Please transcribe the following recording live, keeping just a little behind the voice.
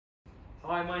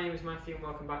Hi, my name is Matthew and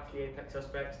welcome back to the Apex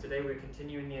Suspects. Today we're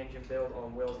continuing the engine build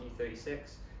on Wills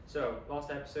E36. So, last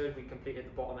episode we completed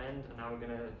the bottom end and now we're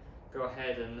going to go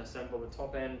ahead and assemble the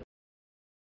top end.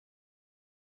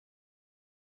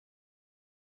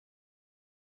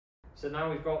 So now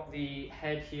we've got the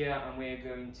head here and we're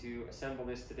going to assemble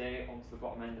this today onto the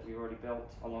bottom end that we've already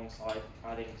built alongside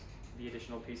adding the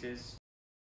additional pieces.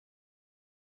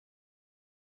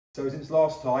 So since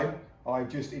last time, I've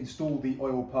just installed the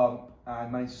oil pump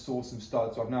and managed to source some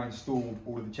studs. So I've now installed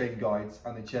all of the chain guides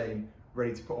and the chain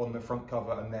ready to put on the front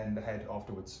cover and then the head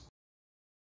afterwards.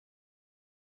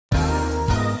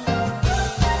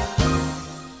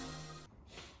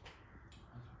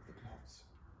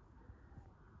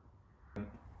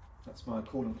 That's my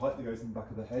cordon pipe that goes in the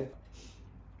back of the head.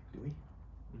 Do we?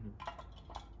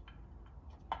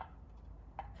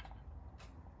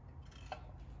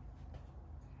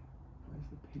 Where's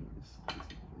the pin on this side?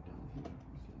 It's all the way down here.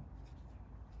 Okay.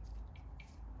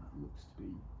 That looks to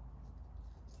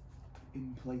be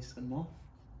in place enough.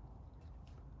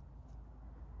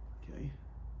 Okay.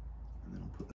 And then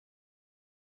I'll put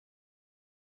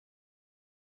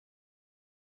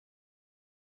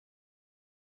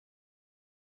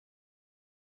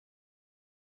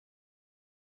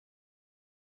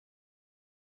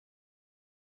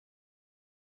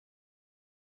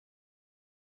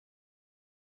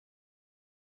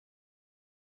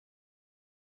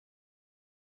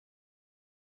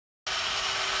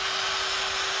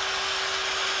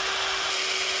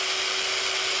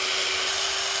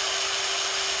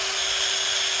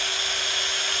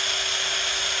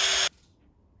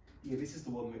yeah, this is the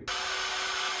one that...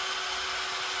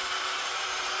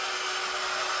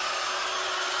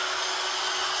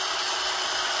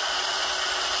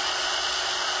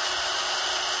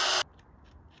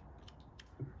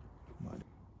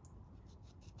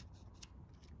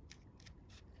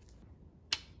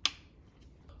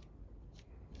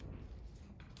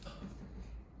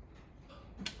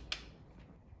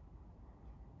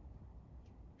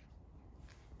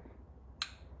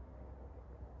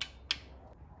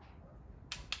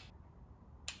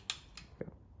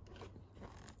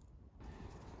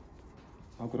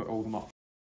 I've got to hold them up.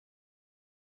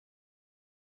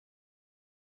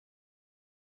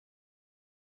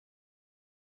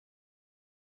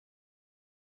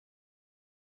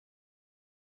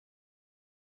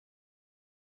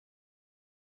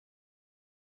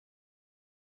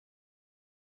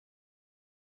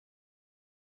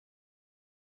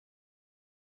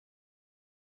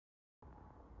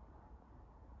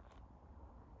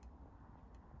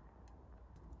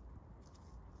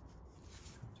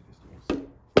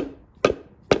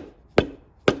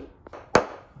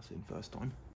 First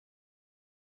time.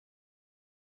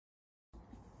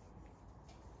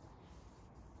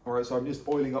 Alright, so I'm just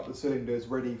oiling up the cylinders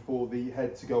ready for the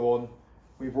head to go on.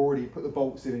 We've already put the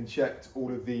bolts in and checked all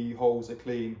of the holes are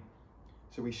clean,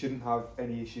 so we shouldn't have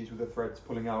any issues with the threads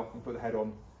pulling out and put the head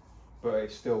on, but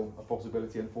it's still a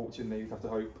possibility, unfortunately. You'd have to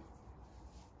hope.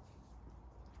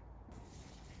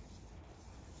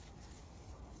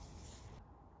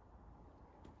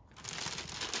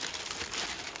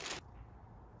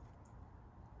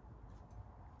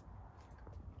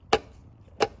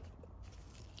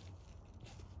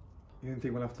 The only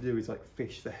thing we'll have to do is like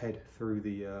fish the head through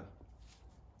the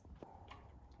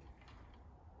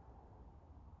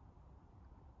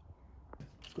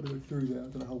it's got to go through there. I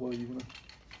don't know how well you want to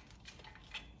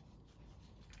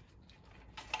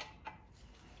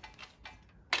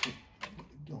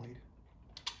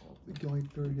the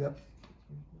guide through, yep.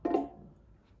 Okay,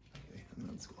 and then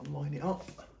it's got to line it up.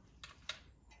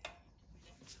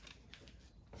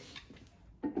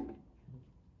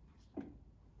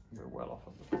 You're well off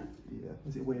of the front. Yeah,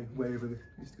 is it way over the...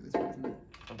 Let's do this way, isn't it?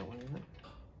 Other way, isn't it?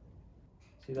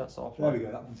 See, that's off. There we go,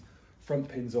 that one's front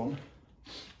pin's on.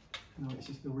 Now it's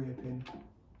just the rear pin.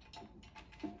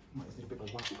 Might just need a bit of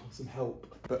a whack or some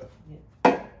help, but... Yeah.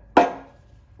 I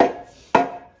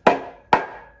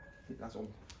think that's on.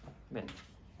 Mint.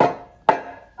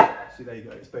 See, there you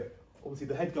go. It's big. Obviously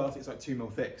the head gasket is like 2 mil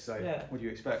thick, so yeah. What do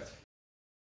you expect?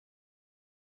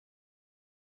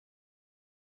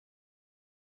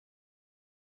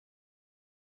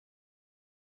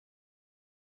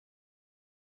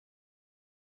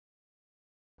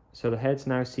 So the head's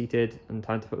now seated and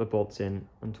time to put the bolts in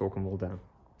and torque them all down.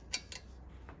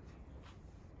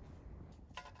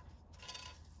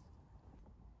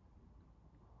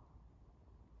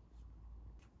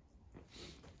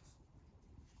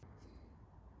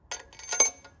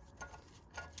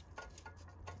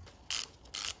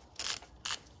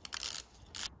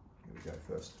 Here we go,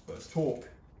 first torque.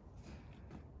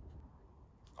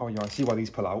 Oh yeah, I see why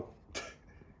these pull out.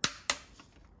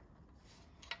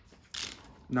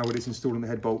 Now we're just installing the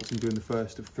head bolts and doing the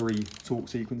first of 3 torque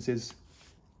sequences.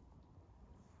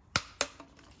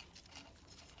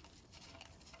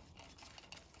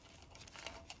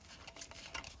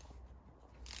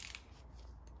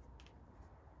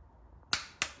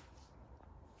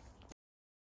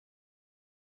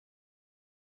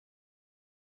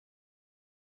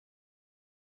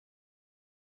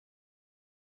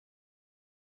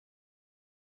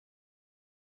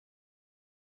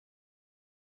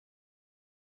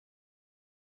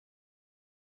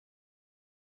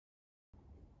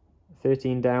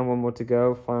 $13 down, 1 more to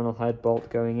go. Final head bolt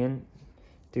going in.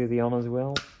 Do the honours,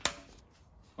 Will.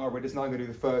 Alright, we're just now going to do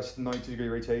the first 90-degree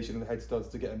rotation of the head studs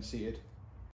to get them seated.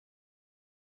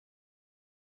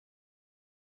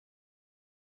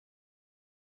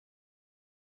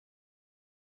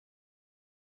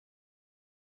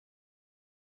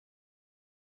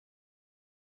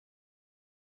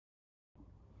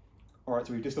 Alright,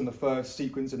 so we've just done the first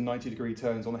sequence of 90-degree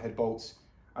turns on the head bolts,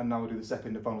 and now we'll do the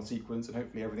second and final sequence, and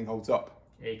hopefully everything holds up.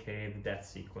 AKA the death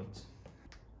sequence.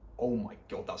 Oh my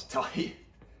god, that's tight.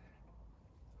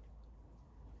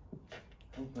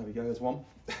 Oh, there we go, there's one.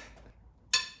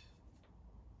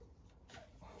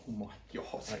 Oh my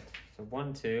god. Right, so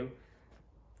 1, 2,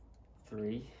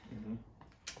 3.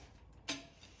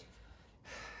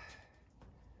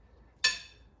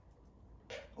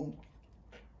 Oh.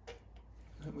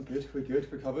 No, we're good,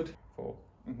 we're covered. 4.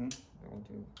 1,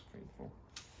 2, 3, 4.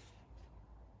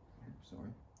 Sorry.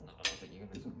 No, I don't think you're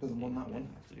going to... Doesn't want that one.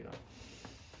 Have to do that.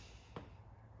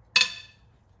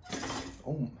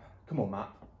 Oh, come on, Matt.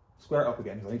 Square it up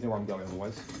again, because I need to know where I'm going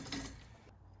otherwise.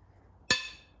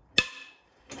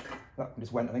 That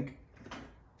just went, I think.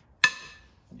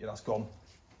 Yeah, that's gone.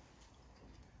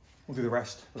 We'll do the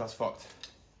rest, but that's fucked.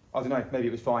 I don't know, maybe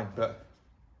it was fine, but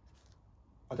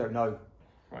I don't know.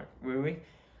 Right, were we?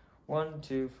 1,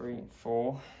 2, 3,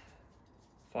 4.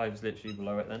 5's literally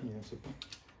below it then. Yeah, so...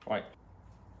 Right.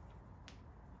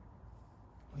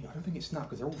 Oh, yeah, I don't think it snapped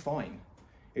because they're all fine.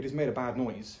 It just made a bad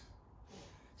noise.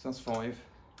 So that's 5.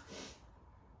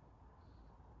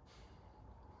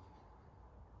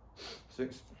 6.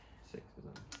 6 is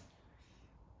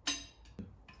that.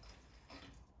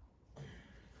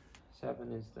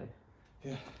 7 is the...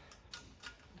 Yeah.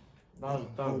 That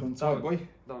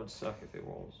would suck if it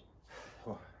was.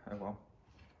 Oh well.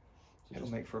 It'll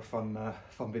make for a fun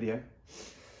video.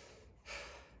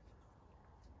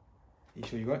 You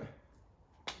sure you got it?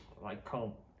 I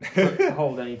can't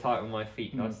hold any tight with my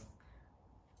feet. That's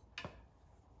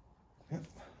Yep.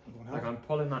 like I'm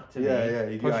pulling that to me. Yeah,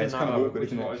 pushing it's that kind of up, awkward, which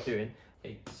is isn't what I it? was doing.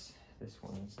 It's this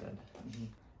one instead.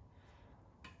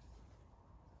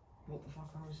 What the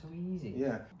fuck? That was so easy.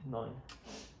 Yeah. 9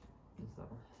 is that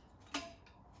one.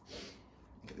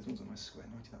 Okay, this one's a nice square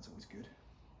 90. That's always good.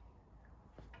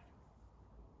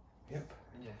 Yep.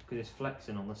 Yeah, because it's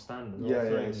flexing on the stand as well. Yeah,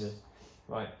 so yeah. just,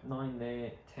 right, 9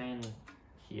 there, 10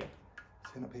 here.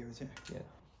 10 up here, is it? Yeah.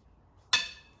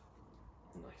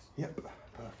 Nice. Yep.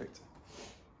 Perfect.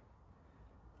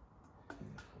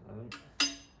 11.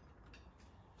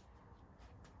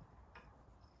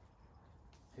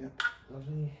 Yep.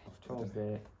 Lovely. 12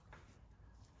 there.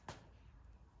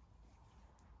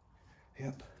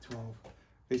 Yep. 12.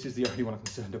 This is the only one I'm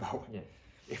concerned about. Yeah.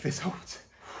 If this holds,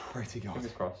 pray to God.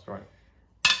 Fingers crossed, right.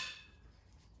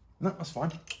 No, that's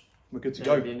fine. We're good to Yeah,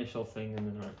 go. the initial thing and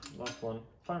then right, last one.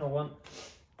 Final one.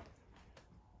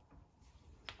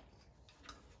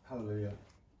 Hallelujah.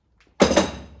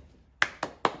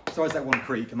 Besides that one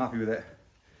creak, I'm happy with it.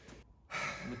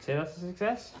 Would say that's a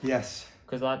success? Yes.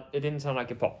 Because it didn't sound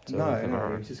like it popped. So No, it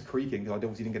was just creaking because I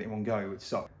obviously didn't get it in one go, which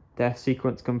sucked. Death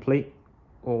sequence complete.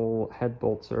 All head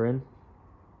bolts are in.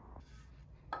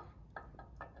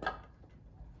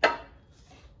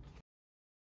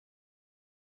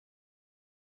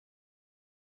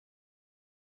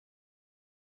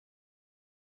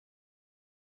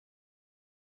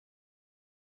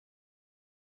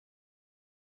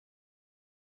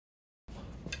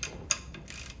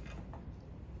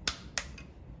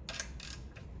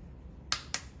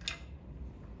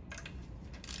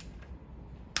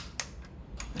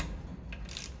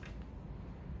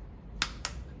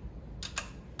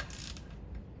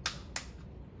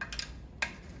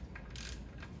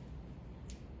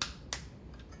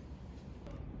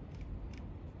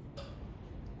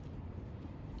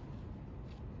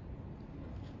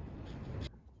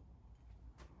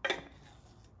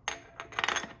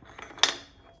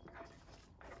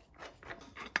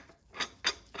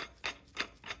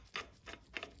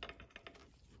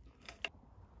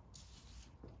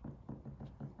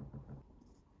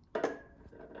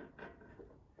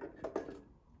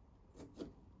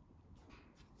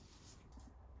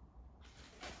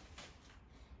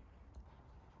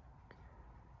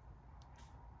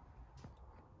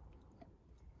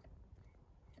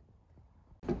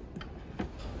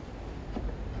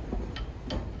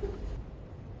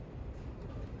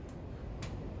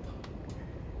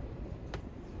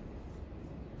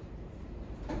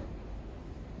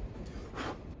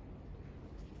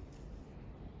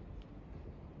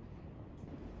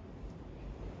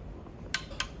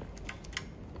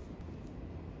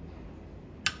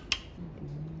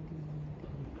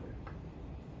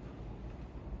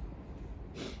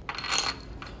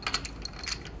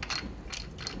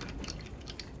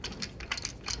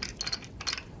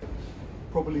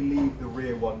 probably leave the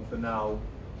rear one for now.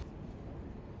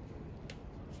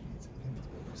 It's a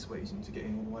bit of persuasion to get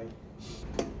in all the way.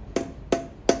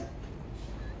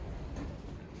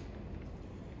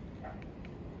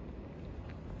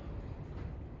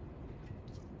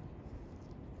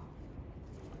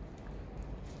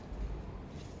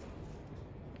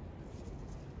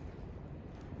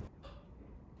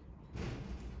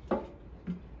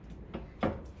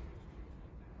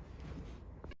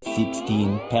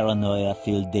 16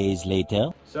 paranoia-filled days later.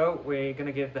 So we're going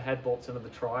to give the head bolts another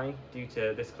try due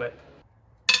to this clip.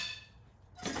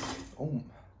 Oh.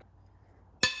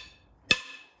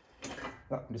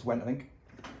 That just went, I think.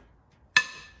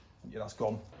 Yeah, that's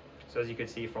gone. So as you can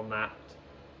see from that,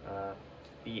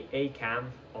 the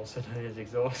A-cam, also known as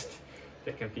exhaust, a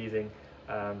bit confusing.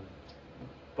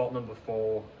 Bolt number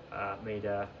 4 made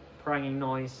a pranging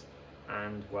noise,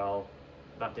 and well,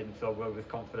 that didn't fill Will with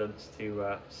confidence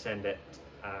to send it,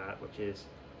 which is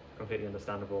completely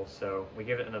understandable. So we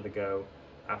give it another go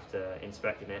after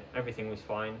inspecting it. Everything was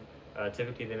fine.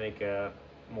 Typically they make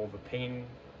more of a ping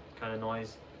kind of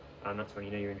noise, and that's when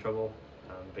you know you're in trouble.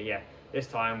 But yeah, this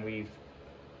time we've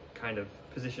kind of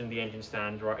positioned the engine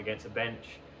stand right against a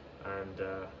bench, and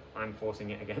I'm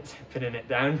forcing it against, pinning it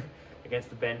down against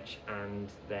the bench, and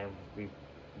then we're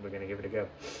going to give it a go.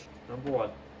 Number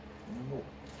 1.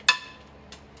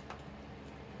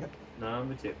 Yep.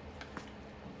 Number 2. Yep,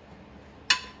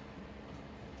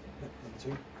 number 2.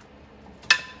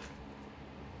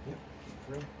 Yep,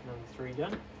 3. Number 3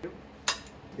 done.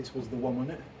 This was the one,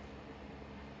 wasn't it?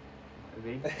 Could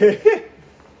be.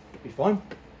 Be fine.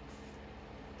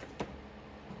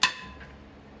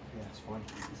 Yeah, it's fine.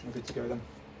 We're good to go then.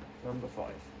 Number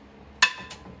 5.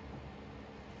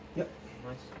 Yep.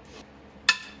 Nice.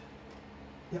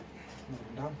 Yep. Another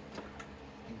one down.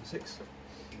 Number 6.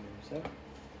 Number 7.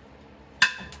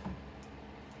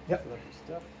 Yep. Lovely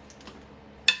stuff.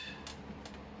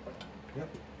 Yep.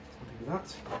 Happy with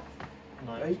that.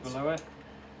 9 8. below it.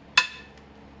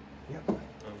 Yep.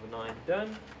 Number 9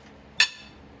 done.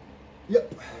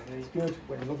 Yep. Lovely. It's good.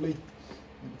 Went lovely.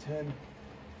 Number 10.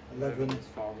 11. It's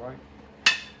far right.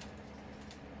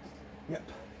 Yep.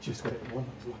 Just got it in 1.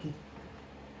 I was lucky.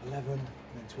 11. And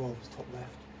then 12 was top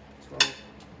left. 12.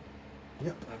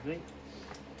 Yep. Lovely.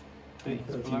 13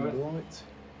 13 to below the it. right.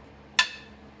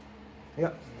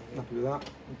 Yep. Happy with that.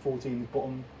 And 14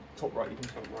 bottom, top right.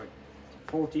 Top right.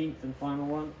 14th and final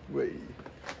one. Whee.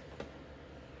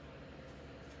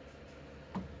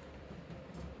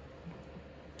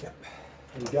 Yep.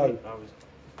 There we go. That was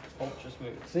ultra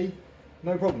smooth. See?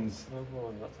 No problems. No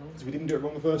problem that time. Because we didn't do it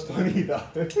wrong the first time either.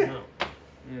 No.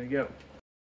 There we go.